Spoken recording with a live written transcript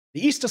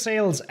The Easter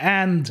sales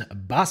and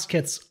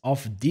baskets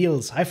of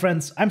deals. Hi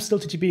friends, I'm still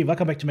TTB.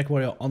 Welcome back to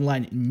Mechwarrior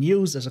Online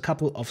News. There's a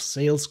couple of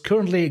sales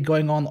currently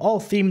going on, all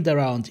themed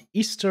around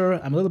Easter.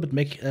 I'm a little bit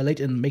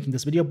late in making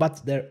this video,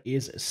 but there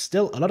is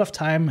still a lot of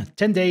time.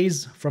 10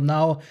 days from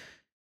now.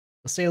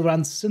 The sale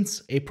runs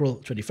since April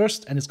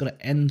 21st and it's going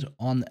to end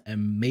on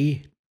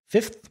May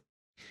 5th.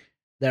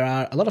 There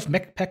are a lot of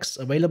mech packs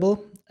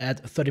available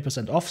at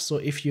 30% off. So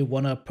if you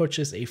want to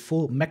purchase a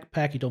full mech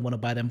pack, you don't want to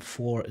buy them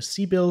for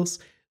C-bills,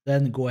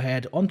 then go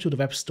ahead onto the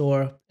web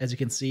store. As you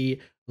can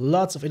see,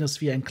 lots of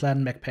Innosphere and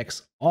Clan mech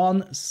packs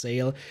on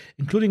sale,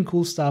 including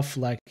cool stuff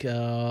like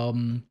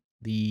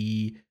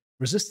the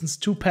Resistance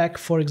 2 pack,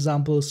 for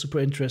example, super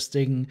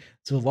interesting.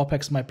 Civil War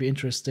packs might be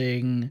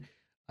interesting,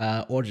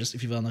 or just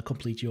if you want to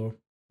complete your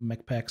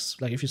mech packs.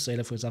 Like if you say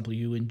that, for example,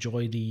 you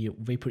enjoy the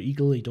Vapor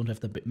Eagle, you don't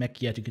have the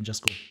mech yet, you can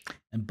just go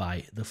and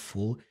buy the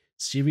full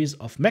series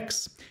of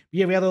mechs.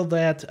 Be aware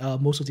that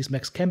most of these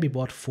mechs can be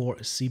bought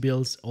for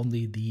C-bills.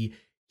 Only the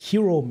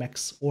hero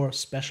mechs or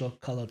special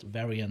colored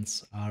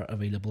variants are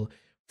available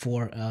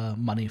for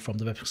money from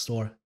the web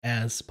store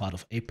as part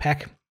of a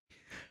pack.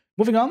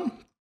 Moving on,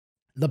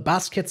 the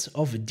baskets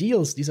of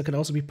deals. These can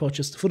also be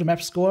purchased through the web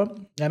store.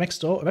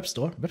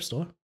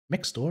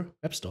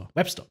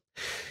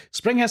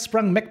 Spring has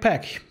sprung mech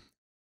pack.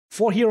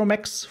 4 hero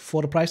mechs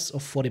for the price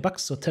of $40,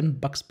 so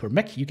 $10 per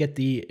mech. You get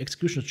the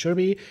Executioner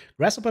Cherby,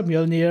 Grasshopper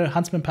Mjolnir,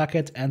 Huntsman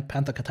Packet, and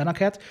Panther Katana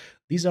Cat.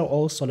 These are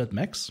all solid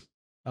mechs.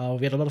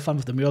 We had a lot of fun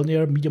with the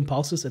Mjolnir, medium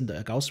pulses, and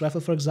the Gauss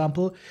Rifle, for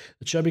example.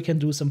 The Cherby can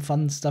do some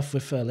fun stuff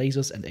with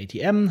lasers and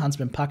ATM.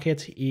 Huntsman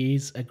Packet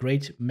is a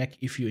great mech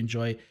if you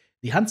enjoy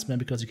the Huntsman,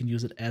 because you can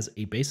use it as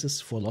a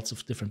basis for lots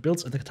of different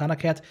builds. And the Katana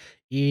Cat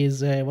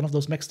is one of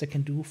those mechs that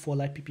can do for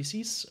light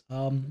PPCs.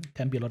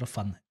 Can be a lot of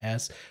fun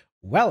as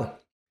well.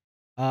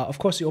 Of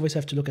course, you always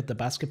have to look at the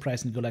basket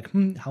price and go like,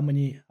 how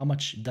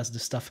much does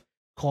this stuff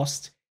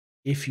cost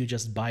if you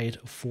just buy it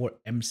for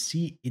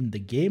MC in the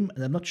game?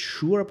 And I'm not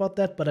sure about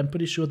that, but I'm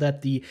pretty sure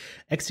that the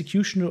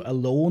Executioner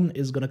alone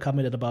is going to come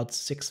in at about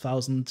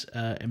 6,000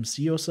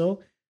 MC or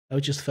so,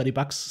 which is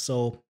 $30.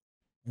 So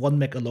one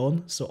mech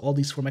alone. So all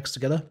these 4 mechs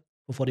together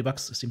for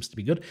 $40 seems to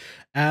be good.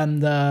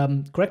 And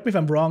correct me if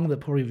I'm wrong, that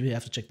probably we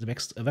have to check the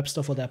web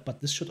store for that, but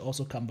this should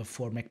also come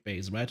before mech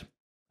base, right?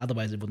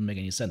 Otherwise, it wouldn't make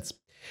any sense.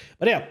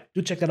 But yeah,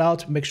 do check that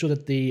out. Make sure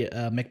that the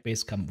mech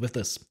base come with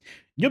this.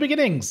 New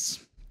beginnings.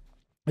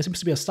 There seems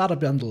to be a starter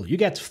bundle. You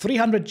get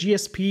 300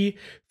 GSP,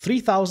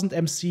 3,000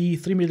 MC,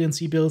 3 million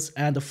C-bills,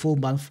 and a full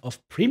month of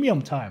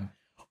premium time.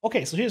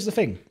 Okay, so here's the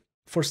thing.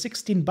 For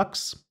 $16,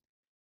 $14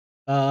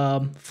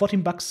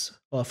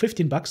 or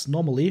 $15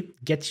 normally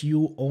get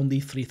you only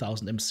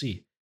 3,000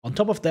 MC. On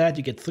top of that,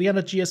 you get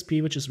 300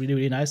 GSP, which is really,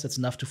 really nice. That's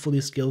enough to fully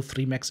skill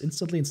 3 mechs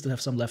instantly and still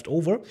have some left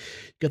over. You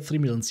get 3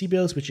 million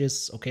C-bills, which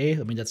is okay.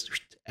 I mean, that's...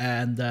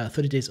 And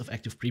 30 days of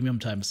active premium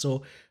time.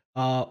 So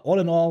all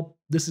in all,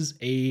 this is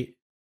a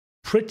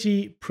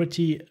pretty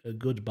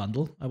good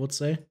bundle, I would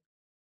say.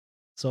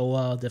 So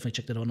definitely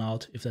check that one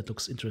out if that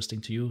looks interesting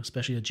to you,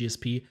 especially the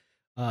GSP,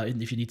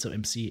 and if you need some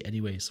MC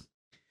anyways.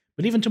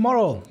 But even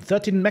tomorrow,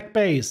 13 mech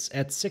base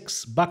at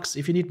 $6.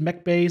 If you need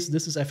mech base,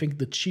 this is, I think,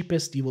 the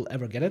cheapest you will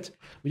ever get it.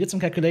 We did some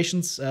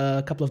calculations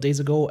a couple of days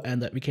ago,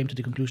 and we came to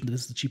the conclusion that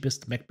this is the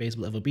cheapest mech base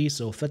will ever be.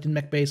 So 13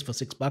 mech base for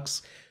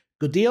 $6.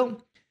 Good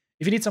deal.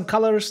 If you need some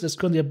colors, there's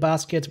currently a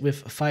basket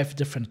with 5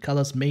 different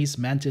colors: Maze,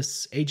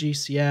 Mantis, AG,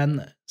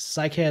 Cyan,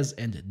 Psychaz,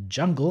 and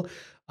Jungle.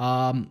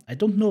 I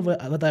don't know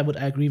whether I would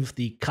agree with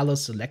the color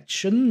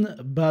selection,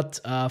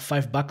 but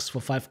 $5 for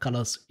 5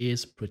 colors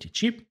is pretty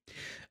cheap.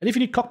 And if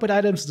you need cockpit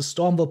items, the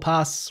Storm will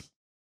pass.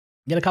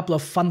 Get a couple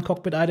of fun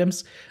cockpit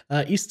items.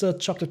 Easter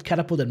Chocolate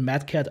Catapult and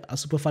Mad Cat are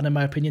super fun in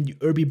my opinion. The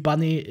Irby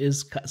Bunny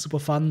is super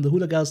fun. The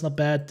Hula Girl is not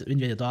bad.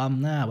 Invader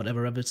Dom,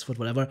 whatever, Rabbit's Foot,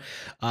 whatever.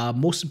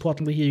 Most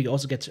importantly here, you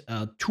also get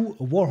 2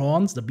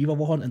 Warhorns, the Beaver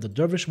Warhorn and the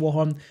Dervish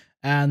Warhorn,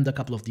 and a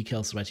couple of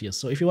decals right here.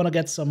 So if you want to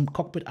get some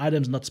cockpit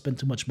items, not spend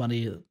too much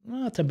money,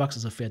 $10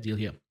 is a fair deal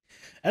here.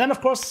 And then,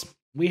 of course,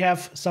 we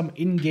have some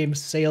in-game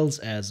sales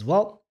as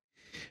well.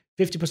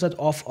 50%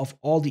 off of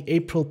all the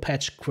April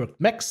patch quirked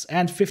mechs,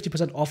 and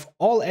 50% off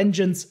all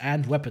engines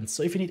and weapons.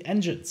 So if you need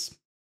engines,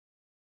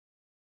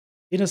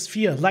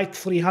 Innosphere Light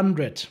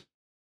 300,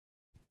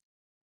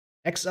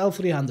 XL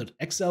 300,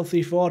 XL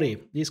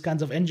 340, these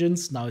kinds of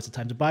engines, now is the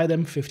time to buy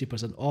them.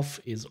 50% off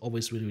is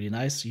always really, really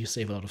nice. You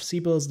save a lot of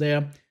C-bills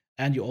there,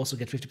 and you also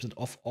get 50%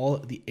 off all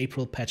the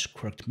April patch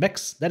quirked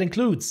mechs. That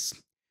includes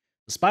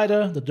the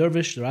Spider, the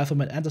Dervish, the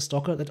Rifleman, and the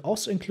Stalker. That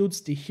also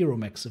includes the Hero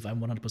mechs, if I'm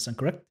 100%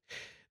 correct.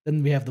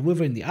 Then we have the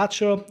Wolverine, the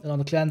Archer, and on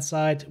the clan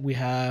side, we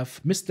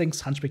have Mistlings,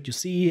 Hunchback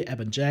 2C,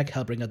 Ebon Jack,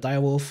 Hellbringer,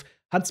 Direwolf,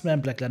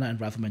 Huntsman, Black Lantern,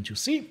 and Rifleman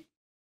 2C.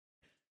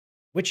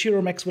 Which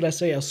hero mechs would I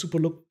say are super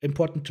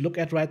important to look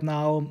at right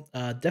now?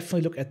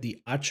 Definitely look at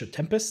the Archer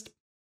Tempest.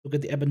 Look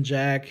at the Ebon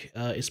Jack,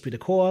 Esprit de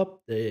Corps,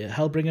 the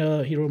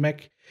Hellbringer hero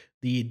mech.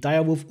 The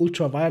Direwolf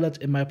Ultraviolet,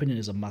 in my opinion,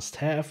 is a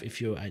must-have if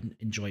you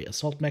enjoy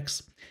assault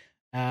mechs.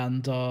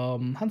 And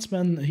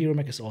Huntsman Hero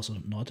Mech is also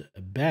not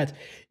bad.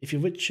 If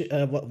you're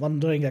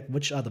wondering like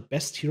which are the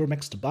best Hero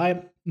Mechs to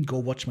buy, go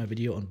watch my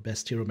video on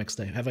best Hero Mechs.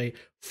 I have a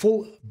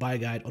full buy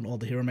guide on all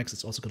the Hero Mechs.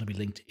 It's also going to be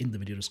linked in the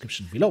video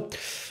description below. All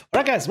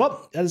right, guys.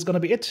 Well, that is going to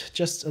be it.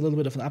 Just a little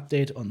bit of an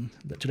update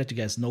to let you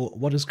guys know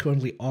what is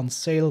currently on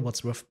sale,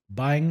 what's worth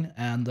buying,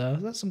 and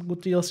there's some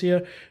good deals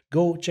here.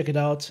 Go check it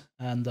out.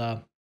 And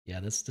yeah,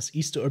 this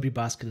Easter Derby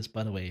basket is,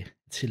 by the way,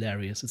 it's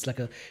hilarious. It's like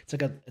an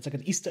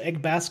Easter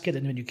egg basket,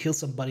 and when you kill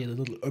somebody, a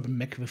little urban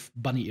mech with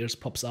bunny ears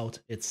pops out.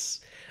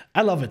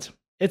 I love it.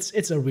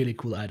 It's a really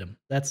cool item.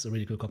 That's a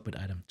really cool cockpit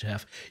item to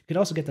have. You can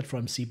also get that for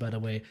MC, by the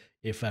way,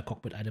 if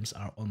cockpit items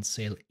are on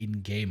sale in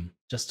game.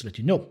 Just to let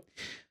you know.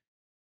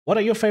 What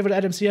are your favorite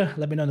items here?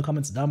 Let me know in the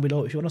comments down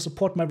below. If you want to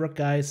support my work,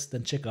 guys,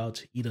 then check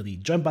out either the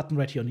join button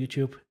right here on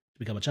YouTube to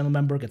become a channel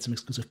member, get some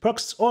exclusive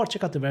perks, or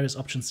check out the various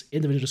options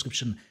in the video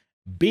description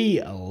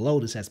below.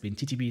 This has been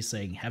TTB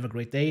saying have a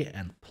great day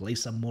and play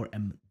some more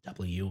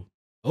MWO.